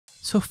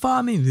So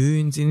farming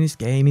runes in this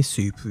game is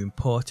super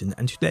important,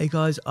 and today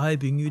guys I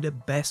bring you the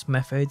best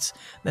methods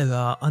there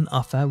are on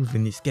offer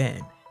within this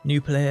game.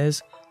 New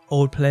players,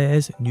 old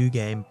players, new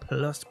game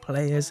plus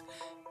players,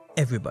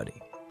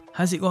 everybody.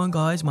 How's it going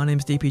guys? My name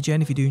is DPJ,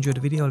 and if you do enjoy the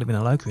video, leaving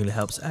a like really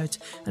helps out,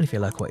 and if you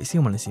like what you see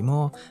and want to see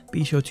more,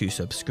 be sure to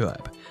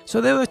subscribe.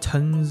 So there are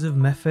tons of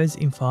methods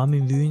in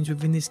farming runes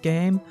within this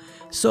game,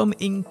 some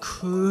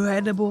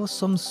incredible,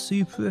 some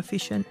super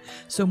efficient,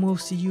 some will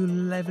see you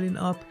leveling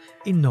up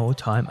in no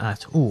time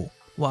at all.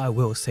 What I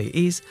will say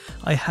is,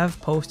 I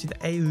have posted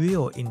a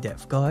real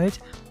in-depth guide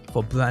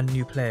for brand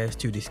new players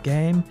to this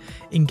game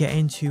in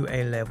getting to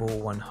a level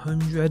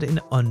 100 in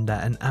under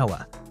an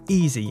hour.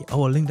 Easy. I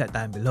will link that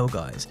down below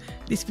guys.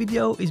 This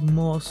video is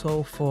more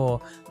so for,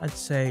 I'd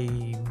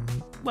say,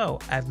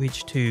 well,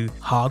 average to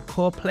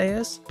hardcore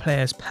players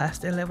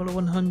past a level of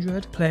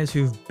 100, players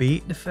who've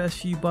beat the first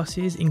few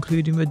bosses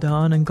including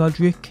Rune and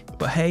Godric.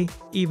 But hey,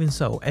 even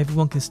so,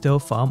 everyone can still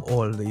farm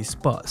all of these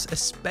spots,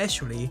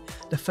 especially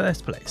the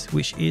first place,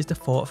 which is the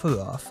Fort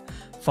Faroth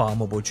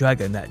farmable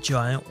dragon, that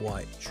giant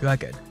white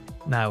dragon.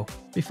 Now,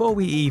 before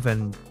we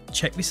even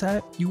check this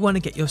out, you want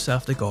to get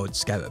yourself the gold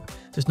scarab.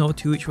 There's no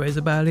two which ways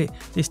about it.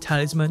 This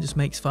talisman just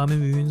makes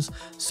farming runes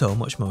so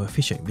much more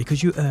efficient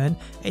because you earn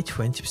a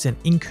 20%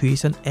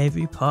 increase on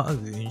every part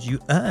of runes you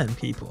earn,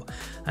 people.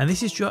 And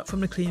this is dropped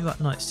from the Clean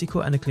Rock Knight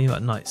sickle and the Clean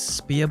Rock Knight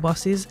spear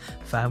bosses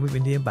found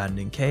within the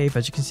abandoned cave,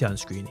 as you can see on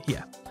screen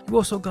here. You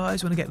also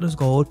guys want to get those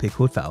gold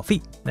pickled fowl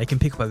feet. Now you can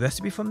pick up a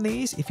recipe from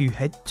these if you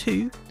head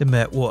to the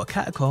Murkwater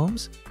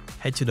Catacombs,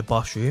 head to the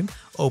boss room,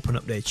 open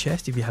up their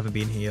chest. If you haven't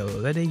been here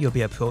already, you'll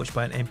be approached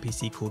by an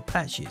NPC called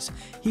Patches.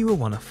 He will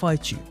want to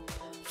fight you.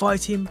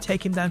 Fight him,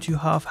 take him down to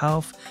half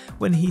health.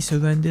 When he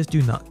surrenders,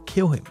 do not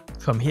kill him.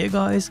 From here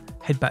guys,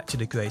 head back to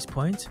the Grace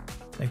Point,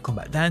 then come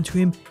back down to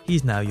him.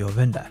 He's now your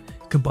vendor.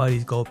 You can buy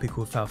these gold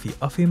pickled fowl feet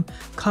off him.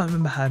 Can't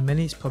remember how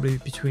many, it's probably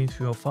between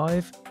 3 or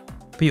 5.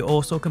 But you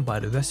also can buy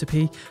the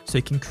recipe so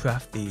you can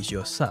craft these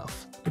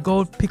yourself. The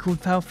gold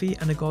pickled fowl feet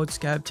and the gold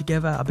scarab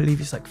together, I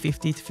believe it's like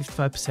 50 to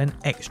 55%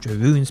 extra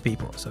runes,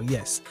 people. So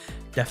yes,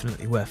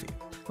 definitely worth it.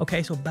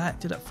 Okay, so back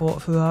to that Fort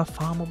Faroth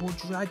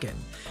farmable dragon.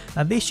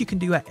 Now this you can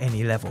do at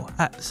any level,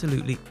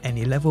 absolutely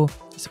any level.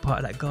 It's a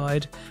part of that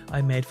guide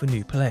I made for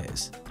new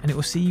players. And it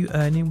will see you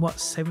earning, what,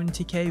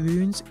 70k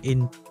runes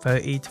in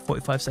 30 to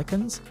 45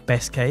 seconds.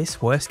 Best case,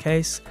 worst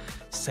case,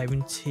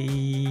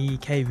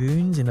 70k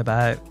runes in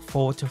about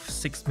 4 to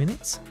 6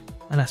 minutes.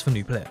 And that's for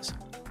new players.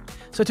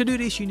 So to do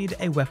this you need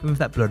a weapon with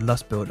that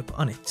bloodlust build up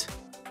on it.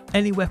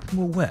 Any weapon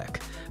will work,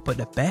 but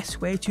the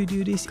best way to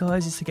do this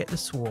guys is to get the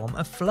swarm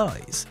of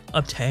flies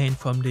obtained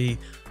from the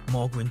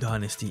Morgwin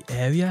Dynasty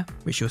area,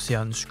 which you'll see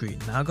on the screen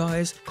now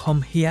guys.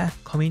 Come here,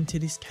 come into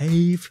this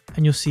cave,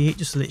 and you'll see it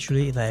just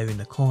literally there in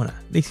the corner.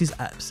 This is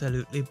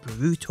absolutely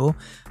brutal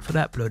for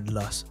that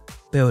bloodlust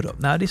build up.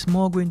 Now this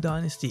Morgwin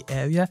Dynasty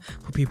area,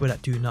 for people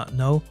that do not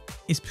know,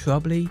 is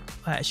probably,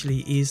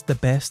 actually is the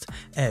best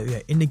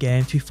area in the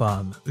game to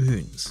farm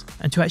runes.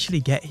 And to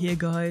actually get here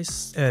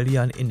guys, early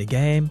on in the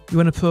game, you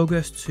want to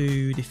progress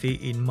to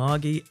defeating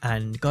Margie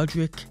and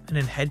Godric, and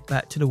then head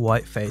back to the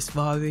white-faced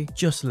Vari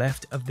just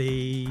left of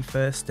the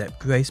first step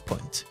Grace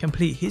Point.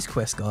 Complete his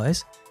quest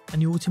guys,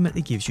 and he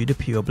ultimately gives you the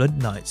Pure Blood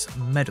Knight's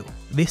medal.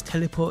 This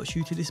teleports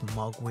you to this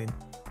Morgwin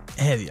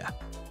area.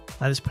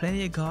 Now there's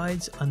plenty of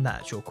guides on the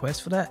actual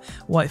quest for that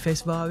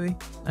white-faced Vari,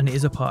 and it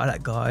is a part of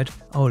that guide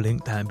I'll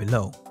link down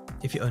below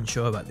if you're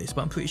unsure about this,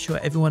 but I'm pretty sure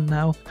everyone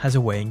now has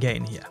a way in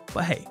getting here.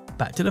 But hey,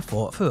 back to the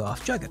Fort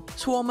Faroth dragon.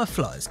 Swarm of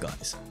flies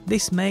guys.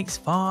 This makes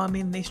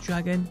farming this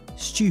dragon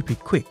stupid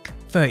quick.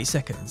 30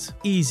 seconds.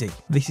 Easy.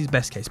 This is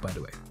best case by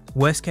the way.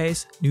 Worst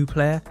case, new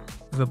player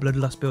with a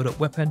bloodlust build up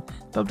weapon,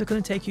 probably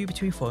going to take you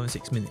between 4 and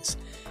 6 minutes.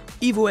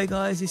 Either way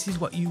guys, this is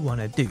what you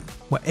want to do,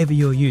 whatever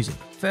you're using.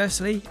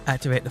 Firstly,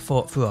 activate the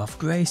Fort Faroth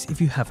Grace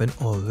if you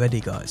haven't already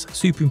guys,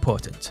 super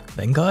important.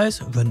 Then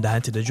guys, run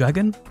down to the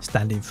dragon,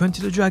 stand in front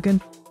of the dragon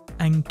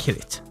and kill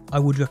it. I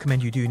would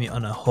recommend you doing it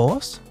on a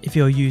horse. If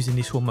you're using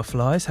this swarm of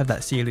flies, have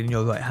that seal in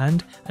your right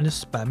hand and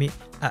just spam it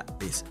at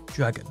this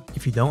dragon.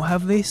 If you don't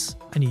have this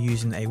and you're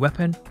using a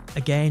weapon,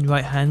 again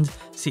right hand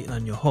sitting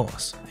on your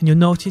horse, and you'll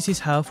notice his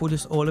health will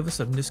just all of a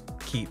sudden just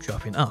keep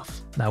dropping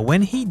off. Now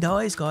when he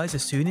dies guys,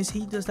 as soon as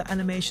he does the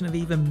animation of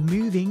even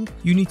moving,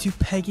 you need to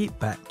peg it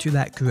back to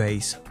that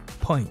Grace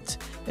Point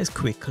as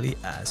quickly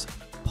as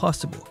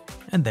possible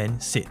and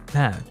then sit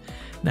down.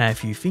 Now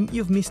if you think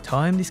you've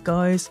mistimed this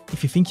guys,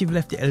 if you think you've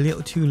left it a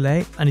little too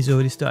late and he's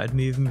already started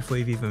moving before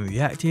you've even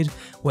reacted,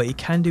 what you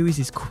can do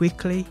is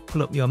quickly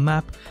pull up your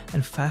map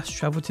and fast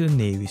travel to the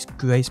nearest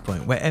Grace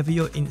Point, wherever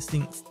your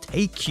instincts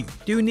take you.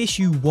 Doing this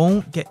you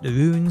won't get the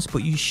runes,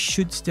 but you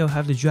should still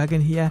have the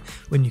dragon here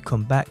when you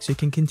come back, so you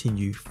can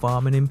continue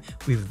farming him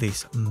with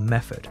this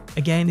method.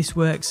 Again, this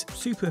works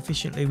super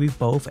efficiently with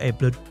both a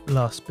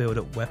bloodlust build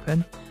up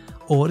weapon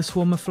or the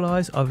swarm of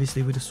flies.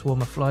 Obviously with the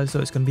swarm of flies though,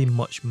 it's going to be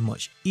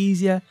much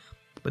easier,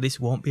 but this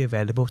won't be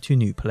available to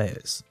new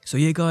players. So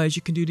yeah guys,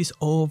 you can do this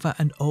over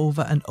and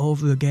over and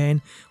over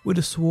again. With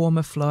a swarm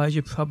of flies,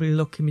 you're probably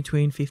looking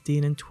between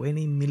 15 and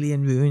 20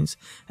 million runes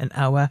an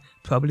hour,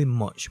 probably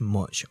much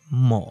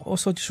more.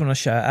 Also just want to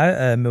shout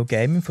out Mill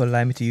Gaming for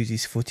allowing me to use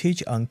this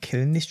footage on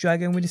killing this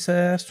dragon with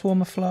this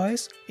swarm of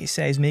flies. It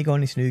saves me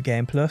going into New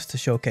Game Plus to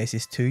showcase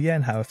this to you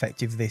and how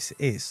effective this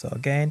is. So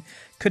again,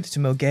 credit to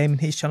Mill Gaming,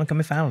 his channel can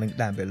be found linked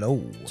down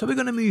below. So we're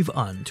going to move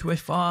on to a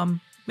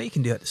farm that you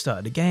can do at the start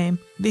of the game.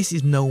 This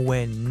is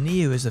nowhere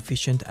near as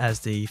efficient as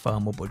the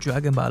farmable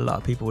dragon, but a lot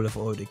of people will have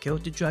already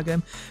killed the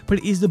dragon. But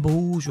it is the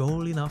bulls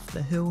rolling off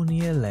the hill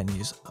near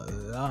Lenny's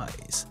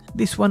Rise.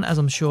 This one, as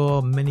I'm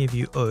sure many of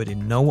you already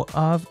know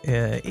of,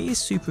 it is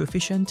super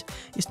efficient.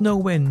 It's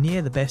nowhere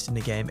near the best in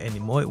the game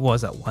anymore. It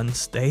was at one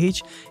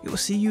stage. It will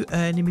see you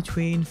earning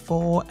between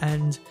 4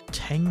 and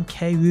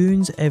 10k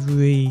runes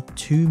every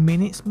 2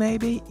 minutes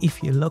maybe,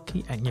 if you're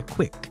lucky and you're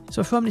quick.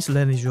 So from this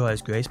Lenny's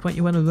Rise grace point,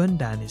 you want to run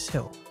down this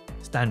hill.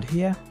 Stand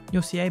here,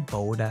 you'll see a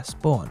boulder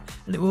spawn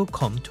and it will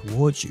come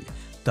towards you.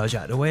 Dodge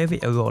out the way of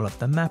it, it'll roll off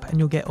the map and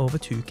you'll get over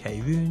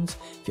 2k runes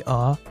if you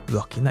are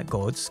rocking that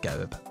gold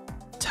scarab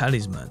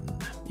talisman.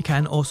 You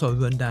can also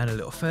run down a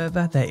little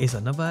further. There is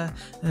another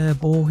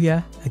ball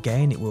here.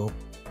 Again, it will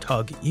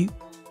target you.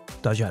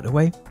 Dodge out the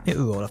way, it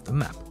will roll off the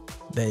map.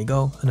 There you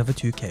go, another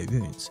 2k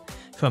runes.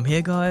 From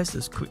here guys,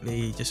 let's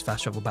quickly just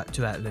fast travel back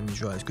to that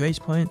Lenny's Rise grace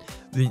point,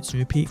 rinse and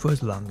repeat for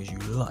as long as you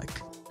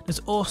like. There's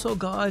also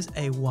guys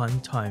a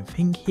one-time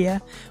thing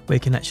here where you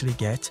can actually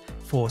get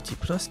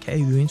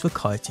 40+k runes for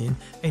kiting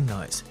a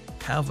knight's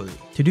cavalry.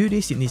 To do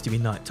this, it needs to be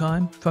night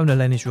time. From the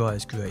Lenny's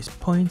Rise grace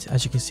point,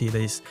 as you can see,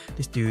 there's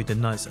this dude, the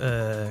knight's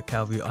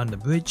cavalry on the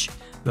bridge.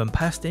 Run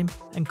past him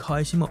and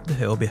kite him up the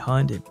hill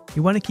behind him.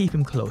 You want to keep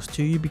him close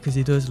to you because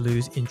he does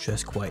lose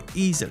interest quite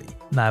easily.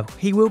 Now,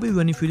 he will be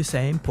running through the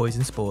same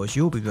poison spores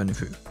you'll be running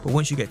through, but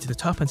once you get to the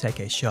top and take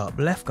a sharp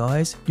left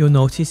guys, you'll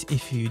notice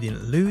if you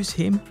didn't lose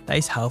him, that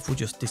his health will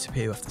just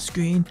disappear off the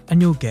screen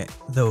and you'll get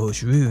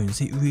those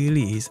runes. It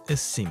really is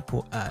as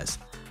simple as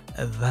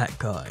that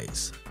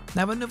guys.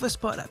 Now another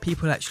spot that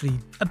people actually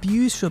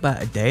abused for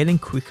about a day and then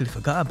quickly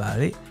forgot about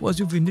it was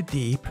within the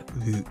deep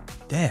root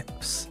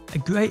depths. A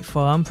great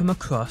farm from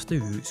across the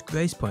root's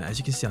grace point, as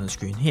you can see on the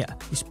screen here.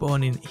 You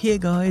spawn in here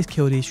guys,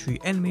 kill these 3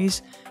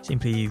 enemies,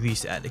 simply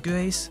reset at the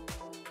grace.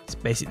 It's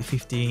basically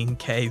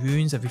 15k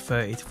runes every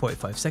 30 to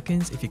 45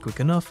 seconds if you're quick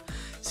enough.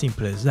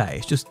 Simple as that.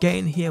 It's just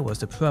getting here was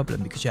the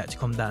problem because you had to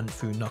come down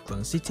through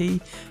Knockron City,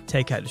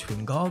 take out the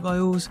twin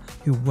gargoyles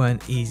who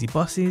weren't easy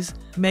bosses,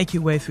 make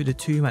your way through the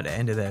tomb at the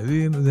end of their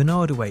room, run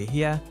all the way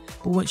here.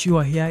 But once you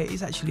are here, it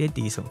is actually a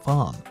decent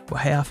farm. But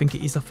hey, I think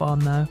it is a farm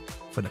now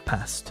for the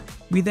past.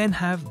 We then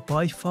have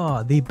by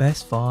far the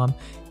best farm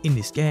in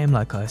this game,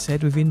 like I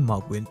said, within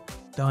Mogwin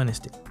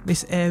Dynasty.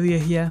 This area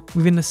here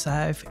within the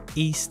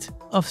southeast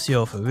of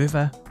Seofa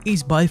River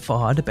is by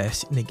far the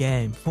best in the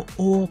game for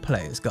all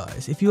players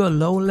guys. If you're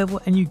low level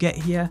and you get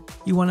here,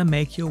 you want to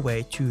make your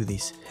way to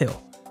this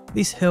hill.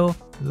 This hill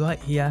right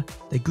here,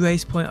 the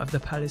grace point of the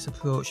Palace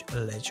Approach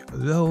Ledge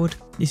Road.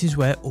 This is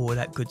where all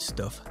that good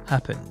stuff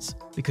happens.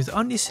 Because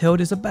on this hill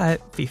there's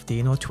about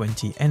 15 or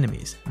 20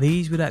 enemies.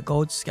 These with that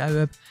gold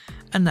scarab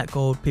and that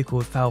gold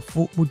pickled foul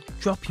foot would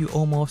drop you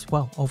almost,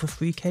 well, over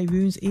 3k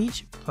runes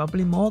each.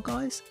 Probably more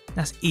guys.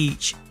 That's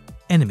each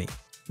enemy.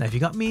 Now if you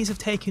got means of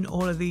taking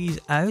all of these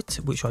out,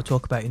 which I'll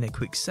talk about in a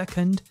quick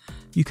second,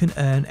 you can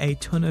earn a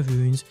ton of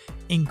runes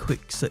in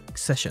quick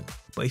succession.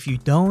 But if you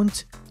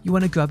don't, you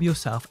want to grab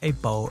yourself a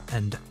bow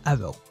and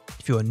arrow.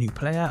 If you're a new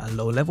player, a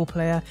low level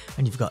player,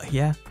 and you've got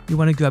here, you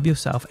want to grab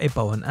yourself a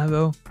bow and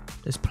arrow.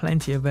 There's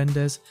plenty of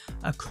vendors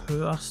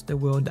across the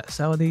world that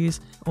sell these.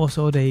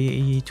 Also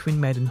the Twin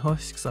Maiden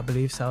Husks, I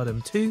believe, sell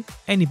them too.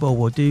 Any bow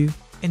will do,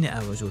 any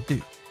arrows will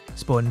do.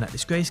 Spawning at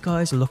this grace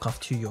guys, look off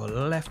to your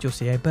left, you'll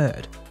see a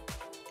bird.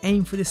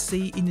 Aim for the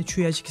C in the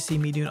tree as you can see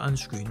me doing on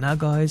screen now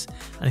guys,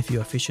 and if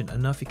you're efficient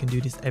enough you can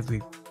do this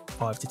every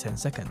 5 to 10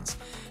 seconds.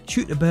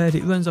 Shoot the bird,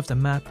 it runs off the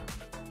map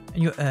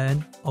and you'll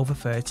earn over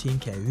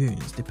 13k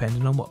runes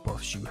depending on what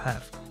buffs you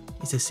have.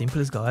 It's as simple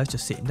as guys,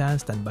 just sitting down,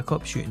 standing back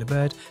up, shooting the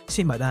bird,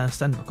 sitting back down,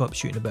 standing back up,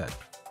 shooting the bird.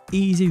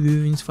 Easy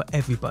runes for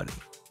everybody.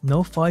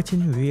 No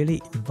fighting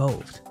really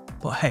involved.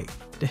 But hey,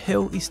 the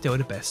hill is still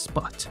the best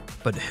spot,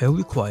 but the hill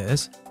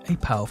requires a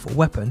powerful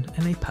weapon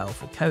and a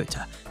powerful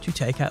character to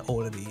take out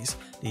all of these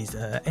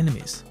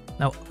enemies.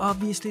 Now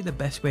obviously the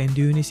best way in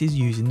doing this is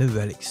using the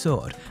relic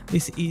sword.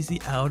 This is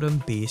the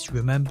Elden Beast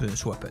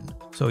remembrance weapon.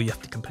 So you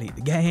have to complete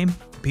the game,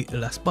 beat the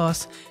last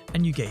boss,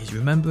 and you get his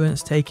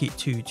remembrance, take it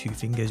to 2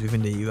 fingers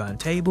within the round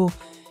table,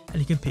 and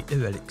you can pick the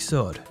relic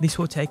sword. This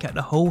will take out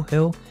the whole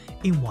hill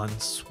in one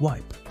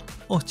swipe.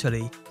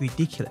 Utterly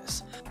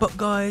ridiculous. But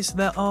guys,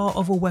 there are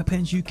other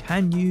weapons you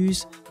can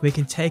use where you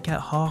can take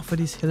out half of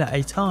this hill at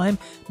a time,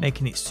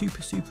 making it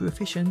super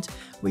efficient,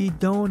 where you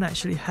don't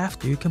actually have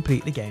to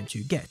complete the game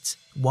to get.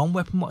 One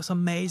weapon what's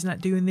amazing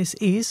at doing this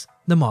is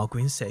the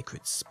Margrin's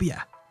Sacred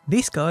Spear.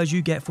 This, guys,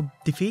 you get for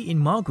defeating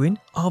Margrin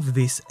of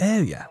this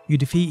area. You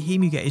defeat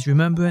him, you get his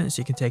remembrance,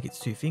 you can take it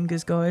to 2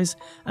 fingers, guys,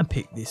 and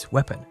pick this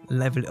weapon.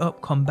 Level it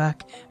up, come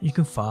back, and you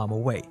can farm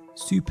away.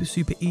 Super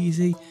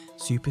easy,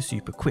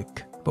 super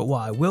quick. But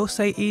what I will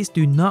say is,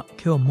 do not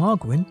kill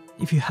Margrin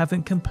if you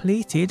haven't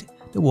completed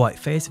the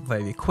Whiteface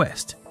Fairy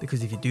quest,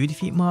 because if you do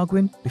defeat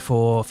Margrin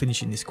before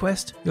finishing this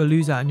quest, you'll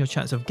lose out on your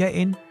chance of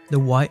getting the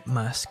White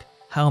Mask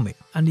helmet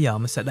and the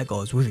armor set that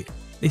goes with it.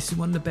 This is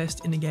one of the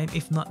best in the game,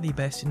 if not the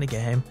best in the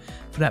game,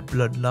 for that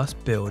bloodlust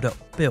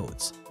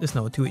builds. There's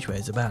no two which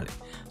ways about it.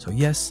 So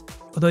yes,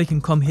 although you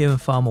can come here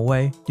and farm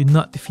away, do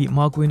not defeat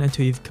Margrin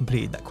until you've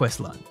completed that quest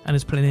line. And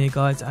there's plenty of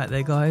guides out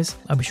there, guys.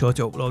 I'll be sure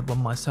to upload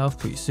one myself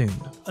pretty soon.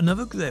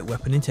 Another great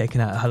weapon in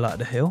taking out a lot of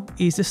the hill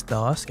is the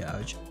Star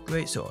Scourge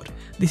Greatsword.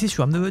 This is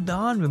from the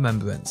Rune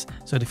remembrance.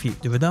 So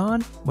defeat the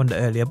Rune, one of the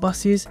earlier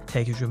bosses,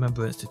 take his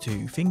remembrance to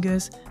 2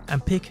 fingers,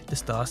 and pick the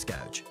Star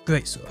Scourge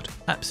Greatsword.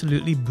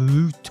 Absolutely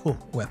brutal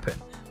weapon.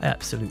 I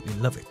absolutely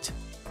love it.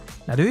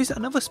 Now there is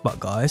another spot,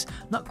 guys,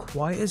 not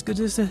quite as good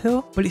as the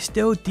hill, but it's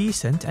still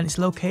decent, and it's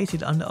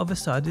located on the other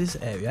side of this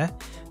area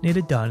near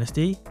the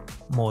Dynasty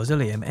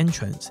Mausoleum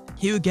entrance.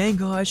 Here again,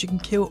 guys, you can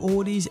kill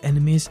all these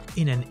enemies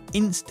in an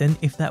instant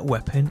if that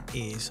weapon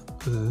is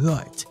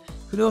right.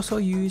 Could also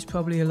use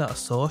probably a lot of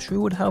sorcery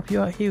would help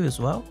you out here as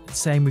well.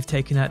 Same with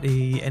taking out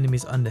the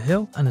enemies on the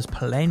hill, and there's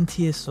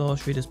plenty of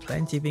sorcery, there's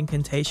plenty of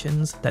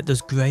incantations that does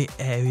great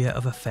area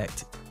of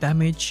effect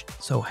damage.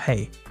 So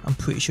hey, I'm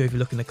pretty sure if you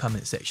look in the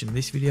comment section of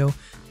this video,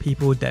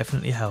 people will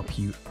definitely help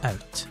you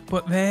out.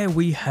 But there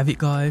we have it,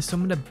 guys,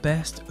 some of the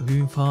best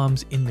rune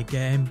farms in the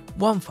game,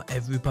 one for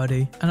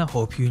everybody, and I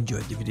hope you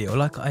enjoyed the video.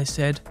 Like I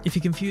said, if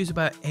you're confused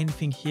about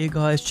anything here,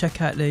 guys,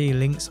 check out the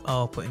links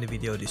I'll put in the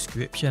video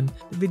description.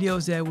 The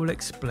videos there will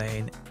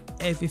explain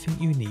everything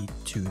you need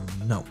to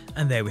know.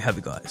 And there we have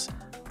it, guys.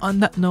 On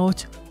that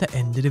note, the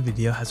end of the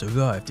video has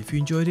arrived. If you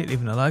enjoyed it,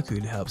 leaving a like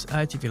really helps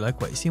out. If you like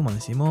what you see and want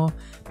to see more,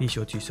 be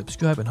sure to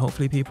subscribe, and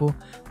hopefully, people,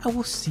 I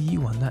will see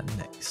you on that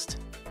next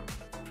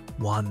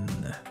one.